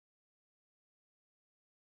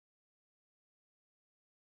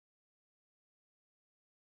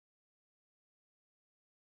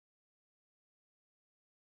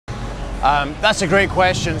That's a great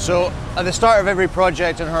question. So at the start of every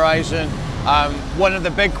project in Horizon, one of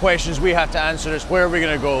the big questions we have to answer is where are we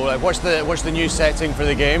going to go? Like, what's the new setting for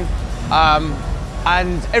the game?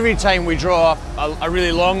 And every time we draw up a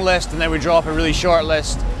really long list, and then we draw up a really short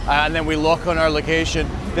list, and then we lock on our location.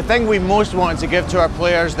 The thing we most wanted to give to our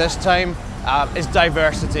players this time is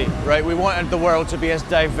diversity, right? We wanted the world to be as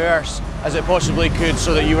diverse as it possibly could,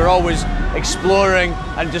 so that you were always exploring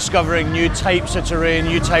and discovering new types of terrain,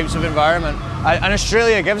 new types of environment. And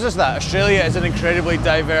Australia gives us that. Australia is an incredibly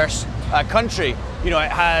diverse country. You know,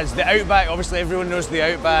 it has the outback, obviously everyone knows the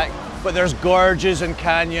outback, but there's gorges and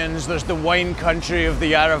canyons, there's the wine country of the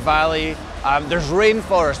Yarra Valley, there's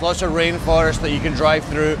rainforest, lots of rainforest that you can drive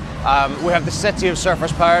through. We have the city of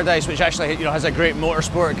Surfers Paradise, which actually has a great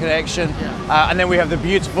motorsport connection, and then we have the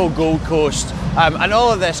beautiful Gold Coast. And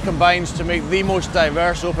all of this combines to make the most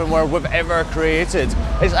diverse open world we've ever created.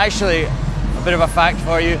 It's actually a bit of a fact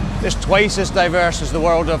for you. It's twice as diverse as the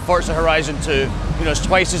world of Forza Horizon 2. You know, it's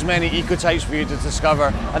twice as many ecotypes for you to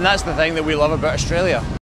discover, and that's the thing that we love about Australia.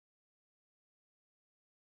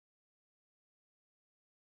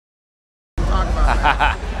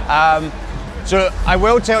 So I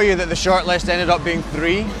will tell you that the shortlist ended up being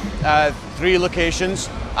three locations.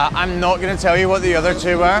 I'm not going to tell you what the other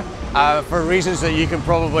two are for reasons that you can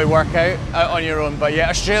probably work out on your own. But yeah,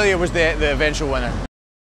 Australia was the eventual winner.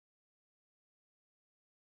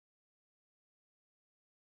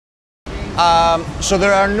 So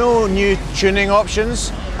there are no new tuning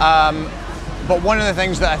options. But one of the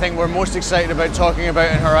things that I think we're most excited about talking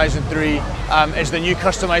about in Horizon 3 is the new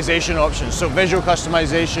customization options. So visual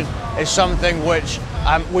customization is something which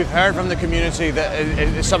we've heard from the community that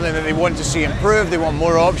is something that they want to see improved. They want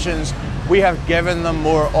more options. We have given them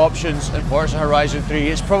more options in Forza Horizon 3.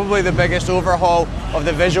 It's probably the biggest overhaul of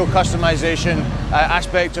the visual customization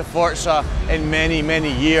aspect of Forza in many,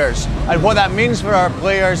 many years. And what that means for our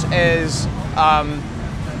players is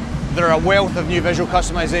there are a wealth of new visual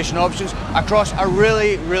customization options across a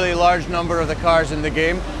really, really large number of the cars in the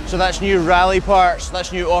game. So that's new rally parts,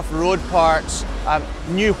 that's new off-road parts,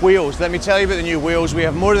 new wheels. Let me tell you about the new wheels. We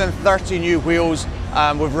have more than 30 new wheels.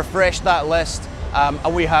 We've refreshed that list,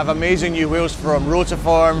 and we have amazing new wheels from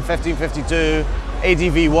Rotiform, 1552,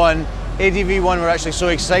 ADV1. ADV1 were actually so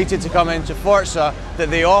excited to come into Forza that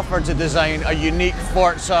they offered to design a unique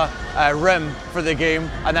Forza rim for the game,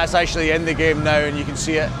 and that's actually in the game now, and you can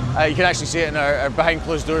see it. You can actually see it in our behind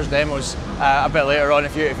closed doors demos a bit later on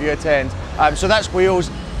if you attend. So that's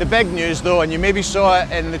wheels. The big news though, and you maybe saw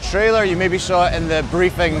it in the trailer, you maybe saw it in the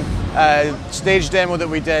briefing stage demo that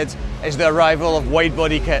we did, is the arrival of wide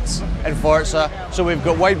body kits in Forza. So we've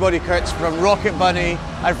got wide body kits from Rocket Bunny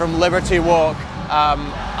and from Liberty Walk.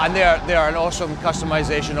 And they are an awesome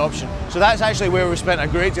customization option. So that's actually where we spent a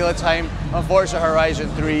great deal of time on Forza Horizon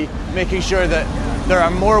 3, making sure that there are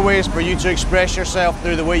more ways for you to express yourself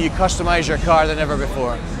through the way you customize your car than ever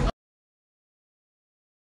before.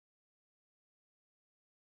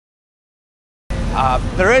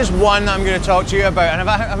 There is one I'm going to talk to you about, and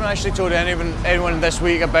I haven't actually told anyone this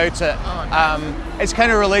week about it. It's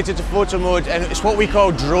kind of related to photo mode, and it's what we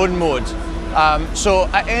call drone mode. So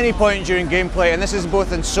at any point during gameplay, and this is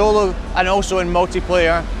both in solo and also in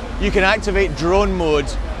multiplayer, you can activate drone mode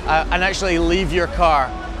and actually leave your car,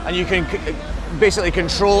 and you can basically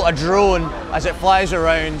control a drone as it flies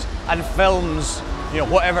around and films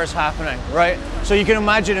whatever's happening, right? So you can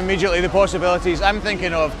imagine immediately the possibilities. I'm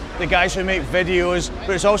thinking of the guys who make videos,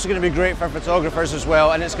 but it's also going to be great for photographers as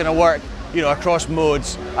well, and it's going to work across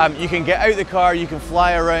modes. You can get out the car, you can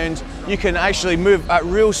fly around, you can actually move at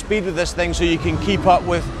real speed with this thing, so you can keep up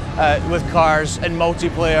with cars in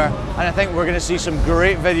multiplayer. And I think we're going to see some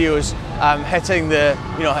great videos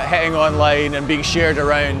hitting online and being shared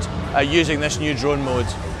around using this new drone mode.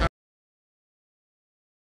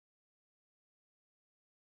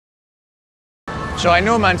 So I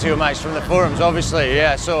know Mantio Max from the forums, obviously,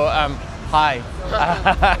 yeah. So hi.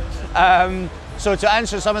 So to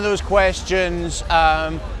answer some of those questions,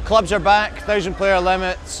 clubs are back, 1,000 player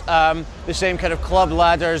limits, the same kind of club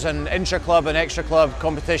ladders and intra-club and extra-club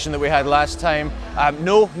competition that we had last time.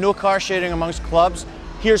 No car sharing amongst clubs.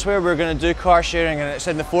 Here's where we're going to do car sharing, and it's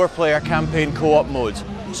in the 4-player campaign co-op mode.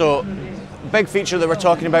 So big feature that we're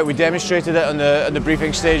talking about, we demonstrated it on the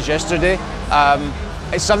briefing stage yesterday.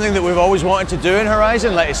 It's something that we've always wanted to do in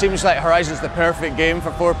Horizon. It seems like Horizon's the perfect game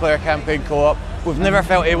for 4-player campaign co-op. We've never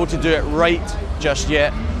felt able to do it right just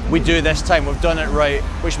yet. We do this time, we've done it right,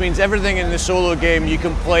 which means everything in the solo game you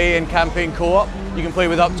can play in campaign co-op. You can play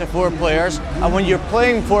with up to 4 players, and when you're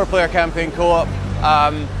playing 4-player campaign co-op,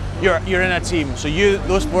 you're in a team. So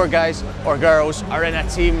those 4 guys or girls are in a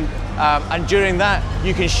team and during that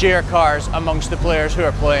you can share cars amongst the players who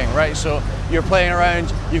are playing, right? So you're playing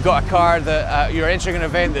around, you've got a car that you're entering an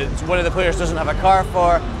event that one of the players doesn't have a car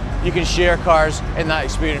for. You can share cars in that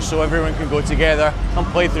experience so everyone can go together and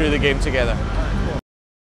play through the game together.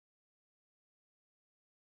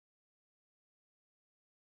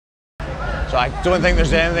 So I don't think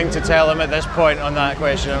there's anything to tell him at this point on that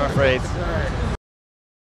question, I'm afraid.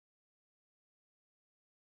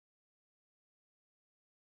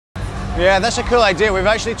 Yeah, that's a cool idea. We've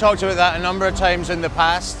actually talked about that a number of times in the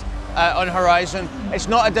past on Horizon. It's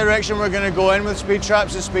not a direction we're going to go in with speed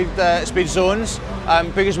traps and speed zones,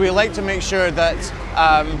 because we like to make sure that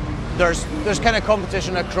there's kind of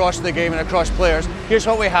competition across the game and across players. Here's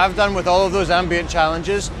what we have done with all of those ambient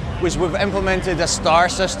challenges, was we've implemented a star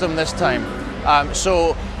system this time.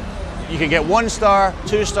 So you can get 1 star,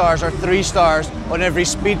 2 stars, or 3 stars on every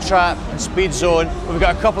speed trap and speed zone. We've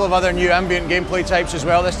got a couple of other new ambient gameplay types as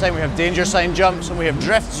well. This time we have danger sign jumps and we have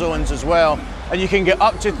drift zones as well. And you can get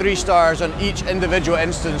up to 3 stars on each individual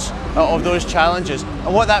instance of those challenges.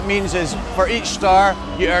 And what that means is, for each star,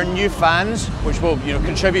 you earn new fans, which will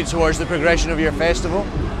contribute towards the progression of your festival.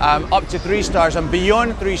 Up to 3 stars, and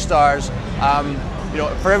beyond 3 stars,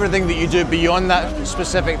 for everything that you do beyond that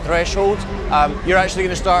specific threshold, you're actually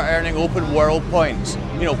going to start earning open world points,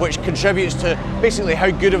 which contributes to basically how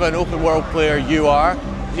good of an open world player you are.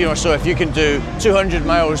 So if you can do 200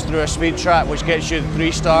 miles through a speed trap, which gets you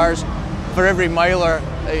 3 stars, for every mile or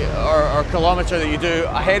kilometre that you do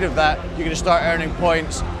ahead of that, you're going to start earning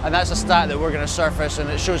points, and that's a stat that we're going to surface, and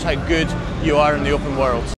it shows how good you are in the open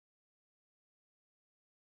world.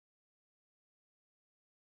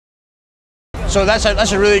 So that's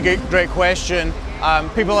a really great question.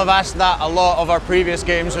 People have asked that a lot of our previous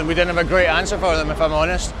games, and we didn't have a great answer for them, if I'm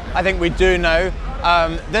honest. I think we do now.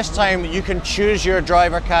 This time you can choose your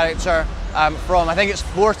driver character from, I think it's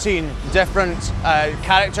 14 different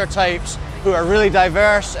character types who are really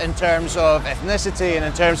diverse in terms of ethnicity and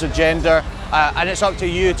in terms of gender, and it's up to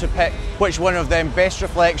you to pick which one of them best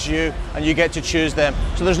reflects you, and you get to choose them.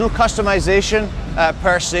 So there's no customization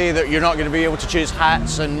per se, that you're not going to be able to choose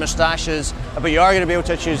hats and moustaches, but you are going to be able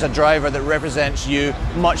to choose a driver that represents you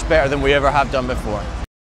much better than we ever have done before.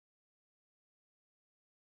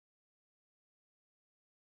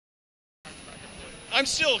 I'm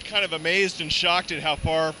still kind of amazed and shocked at how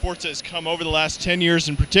far Forza has come over the last 10 years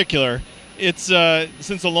in particular. It's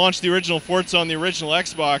since the launch of the original Forza on the original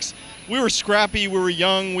Xbox, we were scrappy, we were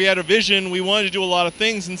young, we had a vision, we wanted to do a lot of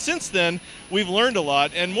things, and since then we've learned a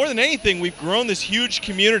lot, and more than anything we've grown this huge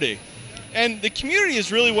community. And the community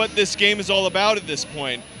is really what this game is all about at this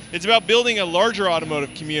point. It's about building a larger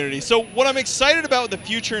automotive community. So what I'm excited about with the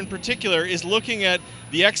future in particular is looking at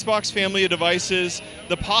the Xbox family of devices,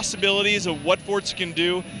 the possibilities of what Forza can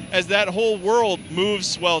do as that whole world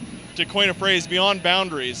moves, well, to coin a phrase, beyond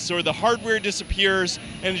boundaries. So the hardware disappears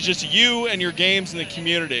and it's just you and your games and the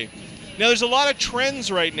community. Now there's a lot of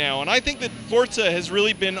trends right now, and I think that Forza has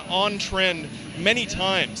really been on trend many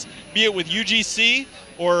times, be it with UGC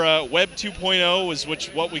or Web 2.0 was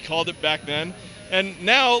what we called it back then. And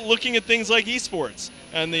now looking at things like esports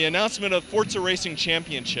and the announcement of Forza Racing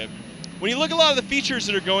Championship. When you look at a lot of the features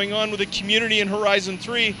that are going on with the community in Horizon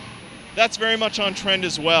 3, that's very much on trend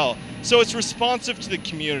as well. So it's responsive to the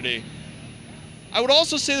community. I would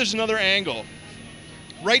also say there's another angle.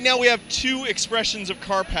 Right now we have 2 expressions of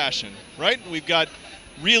car passion, right? We've got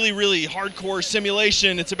really, really hardcore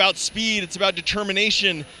simulation. It's about speed, it's about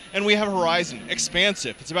determination. And we have Horizon,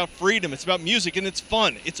 expansive. It's about freedom, it's about music, and it's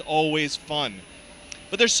fun. It's always fun.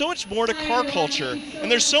 But there's so much more to car culture,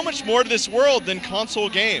 and there's so much more to this world than console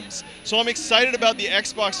games. So I'm excited about the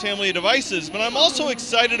Xbox family of devices, but I'm also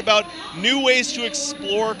excited about new ways to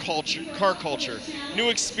explore car culture, new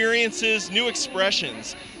experiences, new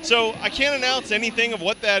expressions. So I can't announce anything of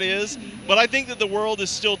what that is, but I think that the world is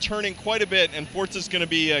still turning quite a bit, and Forza's going to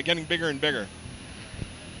be getting bigger and bigger.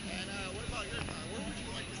 And what about your car? Where would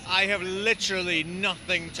you like to see? I have literally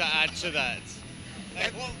nothing to add to that.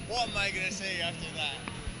 Like, what am I going to say after that?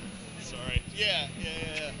 Sorry. Yeah.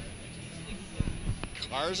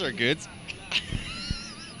 Cars are good.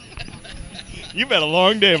 You've had a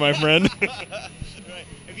long day, my friend. Right.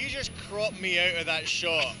 If you just crop me out of that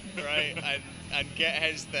shot, right, and get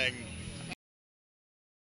his thing,